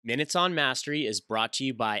Minutes on Mastery is brought to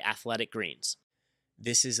you by Athletic Greens.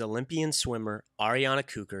 This is Olympian swimmer Ariana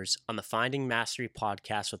Kukers on the Finding Mastery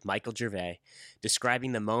podcast with Michael Gervais,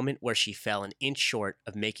 describing the moment where she fell an inch short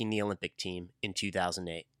of making the Olympic team in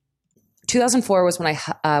 2008. 2004 was when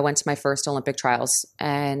I went to my first Olympic trials.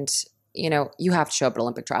 And, you have to show up at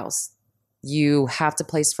Olympic trials. You have to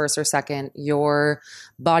place first or second. Your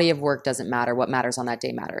body of work doesn't matter. What matters on that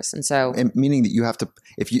day matters. And meaning that you have to,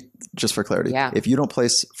 just for clarity, yeah. If you don't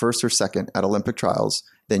place first or second at Olympic trials,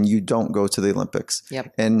 then you don't go to the Olympics.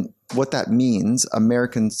 Yep. And what that means,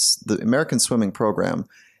 the American swimming program,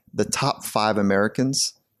 the top 5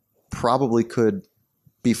 Americans probably could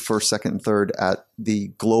be first, second, and third at the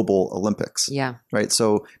global Olympics. Yeah. Right.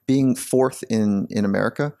 So being fourth in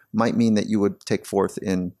America might mean that you would take fourth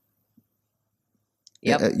in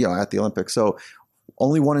Yep. At the Olympics. So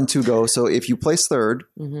only 1 and 2 go. So if you place third,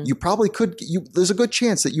 you probably could, there's a good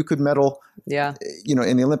chance that you could medal, in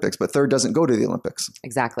the Olympics, but third doesn't go to the Olympics.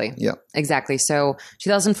 Exactly. Yeah. Exactly. So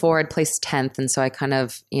 2004, I'd placed 10th. And so I kind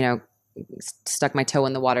of, stuck my toe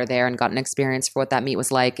in the water there and got an experience for what that meet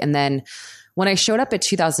was like. And then when I showed up at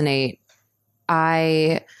 2008,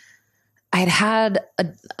 I had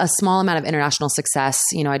a small amount of international success.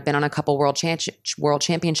 I'd been on a couple world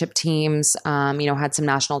championship teams, had some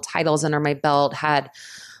national titles under my belt, had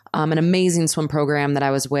an amazing swim program that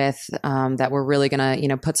I was with that were really going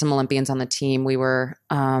to, put some Olympians on the team. We were,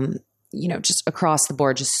 just across the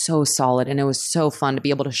board, just so solid. And it was so fun to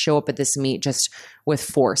be able to show up at this meet just with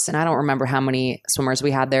force. And I don't remember how many swimmers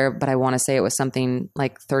we had there, but I want to say it was something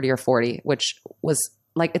like 30 or 40, which was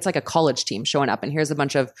it's like a college team showing up, and here's a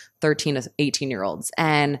bunch of 13 to 18-year-olds.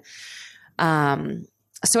 And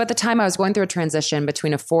so at the time I was going through a transition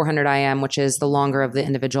between a 400 IM, which is the longer of the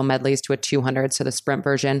individual medleys, to a 200, so the sprint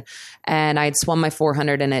version. And I'd swum my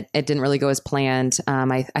 400 and it didn't really go as planned.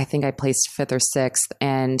 I think I placed 5th or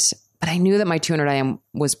 6th, but I knew that my 200 IM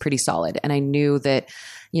was pretty solid. And I knew that,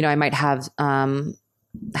 I might have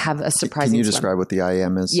a surprising. Can you swim. describe what the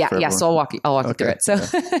IM is? Yeah. So I'll walk you through it. So,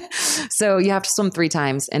 so you have to swim 3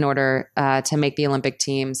 times in order to make the Olympic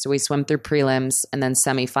team. So we swim through prelims and then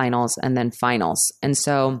semifinals and then finals. And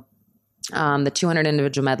so the 200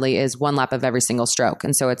 individual medley is 1 lap of every single stroke.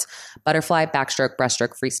 And so it's butterfly, backstroke,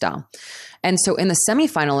 breaststroke, freestyle. And so in the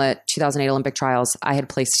semifinal at 2008 Olympic trials, I had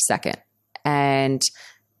placed 2nd, and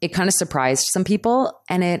it kind of surprised some people,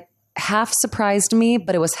 and it half surprised me,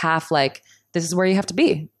 but it was half like, this is where you have to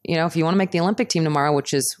be. If you want to make the Olympic team tomorrow,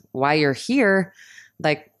 which is why you're here,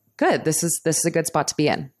 good. This is a good spot to be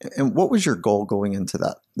in. And what was your goal going into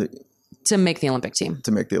that? To make the Olympic team.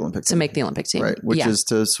 To make the Olympic team. Right. Which is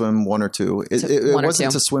to swim 1 or 2. It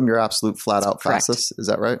wasn't to swim your absolute flat out fastest. Is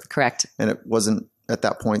that right? Correct. And it wasn't at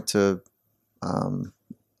that point to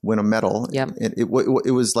win a medal. Yep. It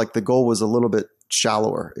was like the goal was a little bit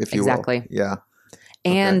shallower, if you will. Exactly. Yeah.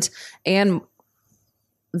 And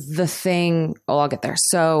the thing, I'll get there.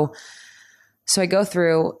 So I go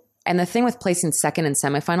through, and the thing with placing 2nd in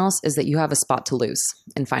semifinals is that you have a spot to lose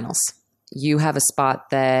in finals. You have a spot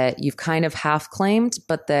that you've kind of half claimed,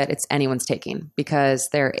 but that it's anyone's taking, because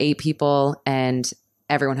there are 8 people and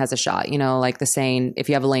everyone has a shot. Like the saying, if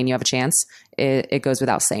you have a lane, you have a chance. It goes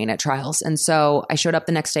without saying at trials. And so I showed up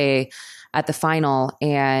the next day at the final,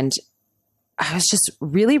 and I was just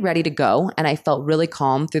really ready to go. And I felt really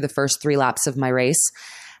calm through the first 3 laps of my race.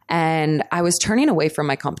 And I was turning away from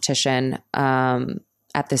my competition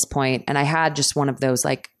at this point. And I had just one of those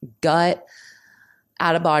gut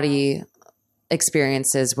out of body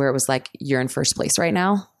experiences where it was like, you're in first place right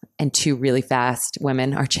now, and 2 really fast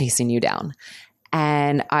women are chasing you down.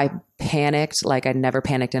 And I panicked like I'd never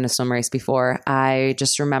panicked in a swim race before. I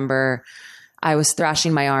just remember I was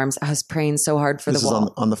thrashing my arms. I was praying so hard for this the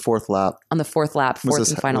wall. On the 4th lap? On the 4th lap, fourth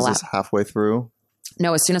and final lap. Was this halfway through?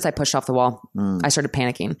 No, as soon as I pushed off the wall, I started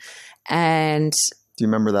panicking. And do you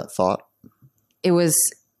remember that thought? It was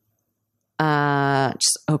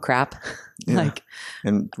just, oh crap. Yeah.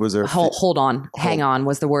 And was there hold on, hang on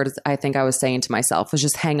was the word I think I was saying to myself, was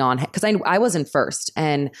just hang on. Because I wasn't first,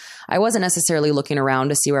 and I wasn't necessarily looking around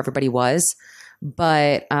to see where everybody was.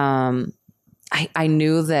 But I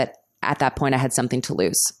knew that at that point I had something to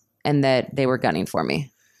lose, and that they were gunning for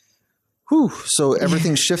me. Whew. So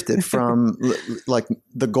everything shifted from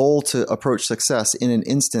the goal to approach success in an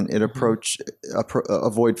instant. It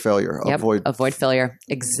avoid failure. Yep. Avoid failure.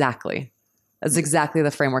 Exactly. That's exactly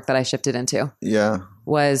the framework that I shifted into. Yeah.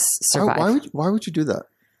 Was survive. Why would you do that?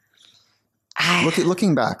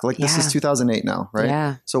 Looking back, this is 2008 now, right?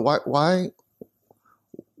 Yeah. So why?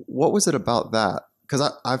 What was it about that?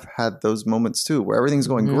 Because I've had those moments too, where everything's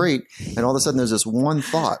going great, and all of a sudden there's this one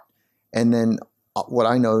thought, and then what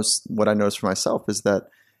I noticed for myself is that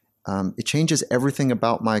it changes everything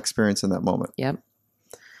about my experience in that moment. Yep.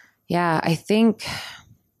 Yeah, I think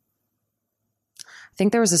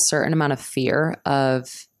there was a certain amount of fear of,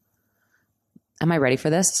 am I ready for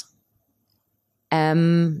this?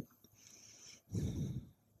 Yeah,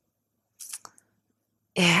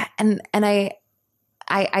 and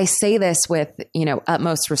I say this with,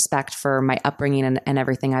 utmost respect for my upbringing and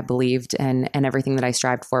everything I believed and everything that I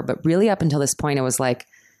strived for. But really up until this point, it was like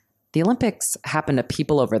the Olympics happen to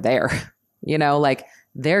people over there, like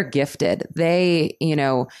they're gifted. They,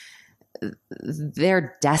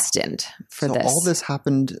 they're destined for so this. All this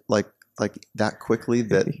happened like that quickly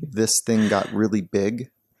that this thing got really big.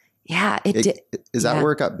 Yeah, it did. Is that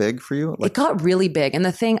where it got big for you? It got really big. And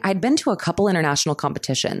the thing, I'd been to a couple international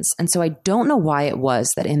competitions. And so I don't know why it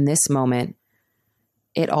was that in this moment,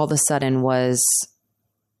 it all of a sudden was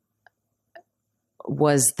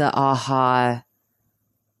the aha,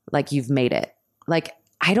 like you've made it. Like,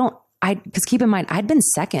 because keep in mind, I'd been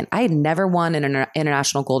second. I had never won an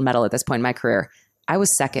international gold medal at this point in my career. I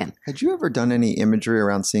was second. Had you ever done any imagery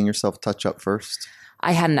around seeing yourself touch up first?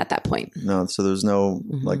 I hadn't at that point. No, so there's no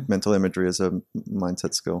like mental imagery as a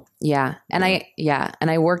mindset skill. Yeah. And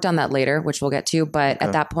I worked on that later, which we'll get to. But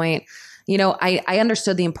at that point, I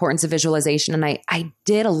understood the importance of visualization and I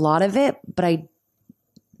did a lot of it. But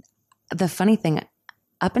the funny thing,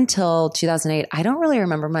 up until 2008, I don't really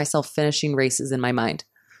remember myself finishing races in my mind.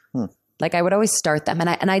 Like I would always start them.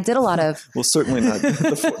 And I did a lot of. Well, certainly not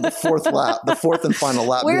the fourth lap, the fourth and final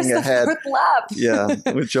lap Where's being ahead. Where's the fourth lap?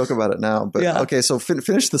 Yeah. We joke about it now, but okay. So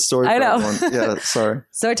finish the story. I know. Everyone. Yeah. Sorry.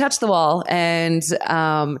 So I touched the wall and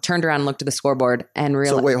turned around and looked at the scoreboard and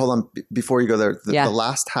realized. So wait, hold on. Before you go there, the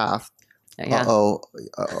last half. Yeah. Oh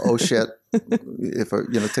shit. If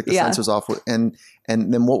take the sensors off. And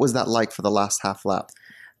then what was that like for the last half lap?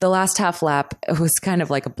 The last half lap, it was kind of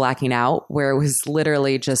like a blacking out where it was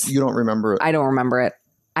literally just. You don't remember it? I don't remember it.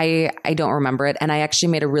 I don't remember it. And I actually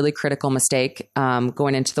made a really critical mistake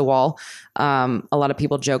going into the wall. A lot of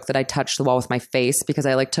people joke that I touched the wall with my face because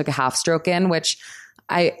I took a half stroke in, which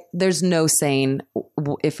there's no saying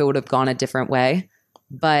if it would have gone a different way.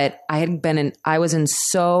 But I was in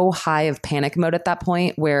so high of panic mode at that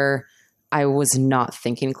point where I was not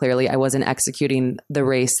thinking clearly. I wasn't executing the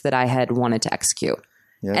race that I had wanted to execute.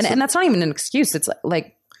 Yeah, and that's not even an excuse. It's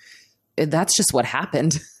like that's just what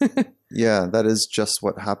happened. Yeah, that is just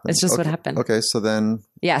what happened. It's just what happened. Okay, so then.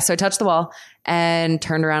 Yeah, so I touched the wall and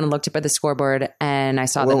turned around and looked up at the scoreboard and I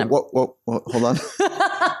saw the number. Whoa, hold on.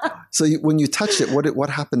 So when you touched it,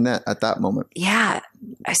 what happened at that moment? Yeah,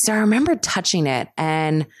 so I remember touching it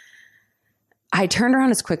and I turned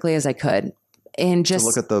around as quickly as I could and just. To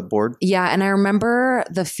look at the board? Yeah, and I remember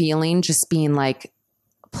the feeling just being like,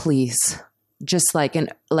 please. Just like a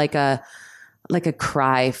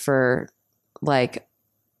cry for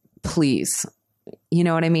please, you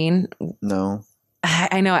know what I mean? No,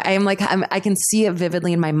 I know. I can see it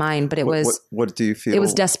vividly in my mind, but it was. What do you feel? It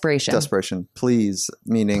was desperation. Desperation. Please,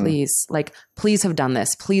 meaning. Please, please have done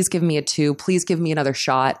this. Please give me a 2. Please give me another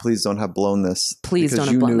shot. Please don't have blown this. Please don't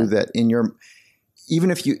have blown this. Because you knew that in your,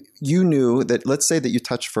 even if you knew that, let's say that you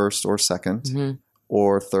touched first or second. Mm-hmm.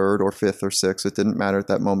 Or third or fifth or sixth. It didn't matter at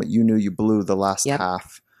that moment. You knew you blew the last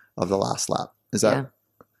half of the last lap. Is that?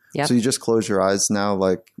 Yeah. So you just close your eyes now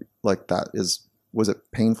like that. Was it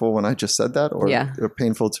painful when I just said that? Or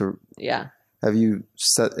painful to. Yeah. Have you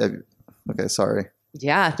said. Okay. Sorry.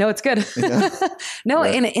 Yeah. No, it's good. Yeah. No,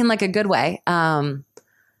 right. in a good way.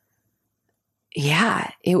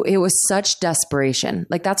 Yeah. It was such desperation.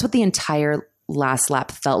 That's what the entire last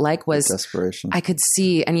lap felt like was desperation. I could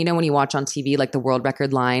see, and when you watch on TV the world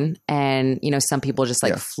record line and some people just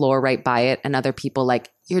floor right by it and other people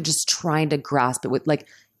you're just trying to grasp it with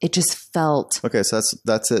it just felt okay. So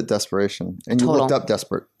that's it, desperation. And you looked up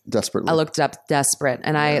desperately. I looked up desperate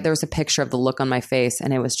and there was a picture of the look on my face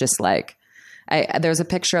and it was just there was a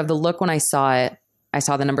picture of the look when I saw it. I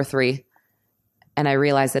saw the number 3 and I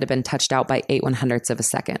realized that it had been touched out by 8/100ths of a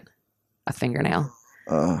second, a fingernail.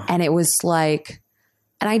 And it was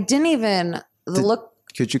and I didn't even look.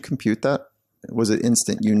 Could you compute that? Was it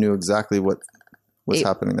instant? You knew exactly what was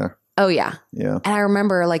happening there. Oh yeah. Yeah. And I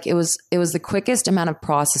remember it was the quickest amount of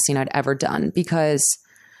processing I'd ever done because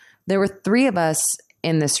there were 3 of us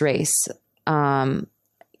in this race. And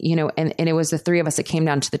it was the 3 of us that came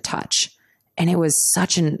down to the touch. And it was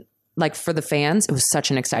such for the fans, it was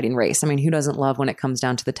such an exciting race. I mean, who doesn't love when it comes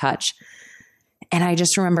down to the touch? And I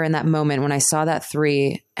just remember in that moment when I saw that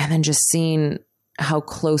 3 and then just seeing how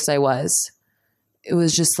close I was, it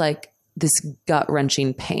was just this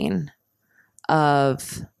gut-wrenching pain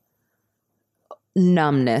of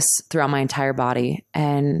numbness throughout my entire body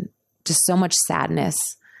and just so much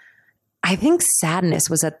sadness. I think sadness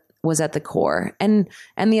was at the core, and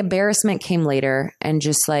the embarrassment came later, and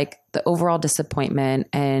just like the overall disappointment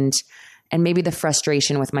and maybe the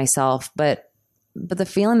frustration with myself, but the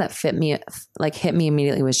feeling that hit me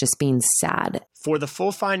immediately was just being sad. For the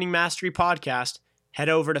full Finding Mastery podcast, head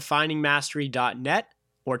over to findingmastery.net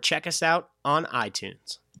or check us out on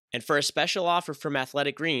iTunes. And for a special offer from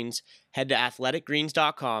Athletic Greens, head to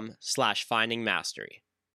athleticgreens.com/findingmastery.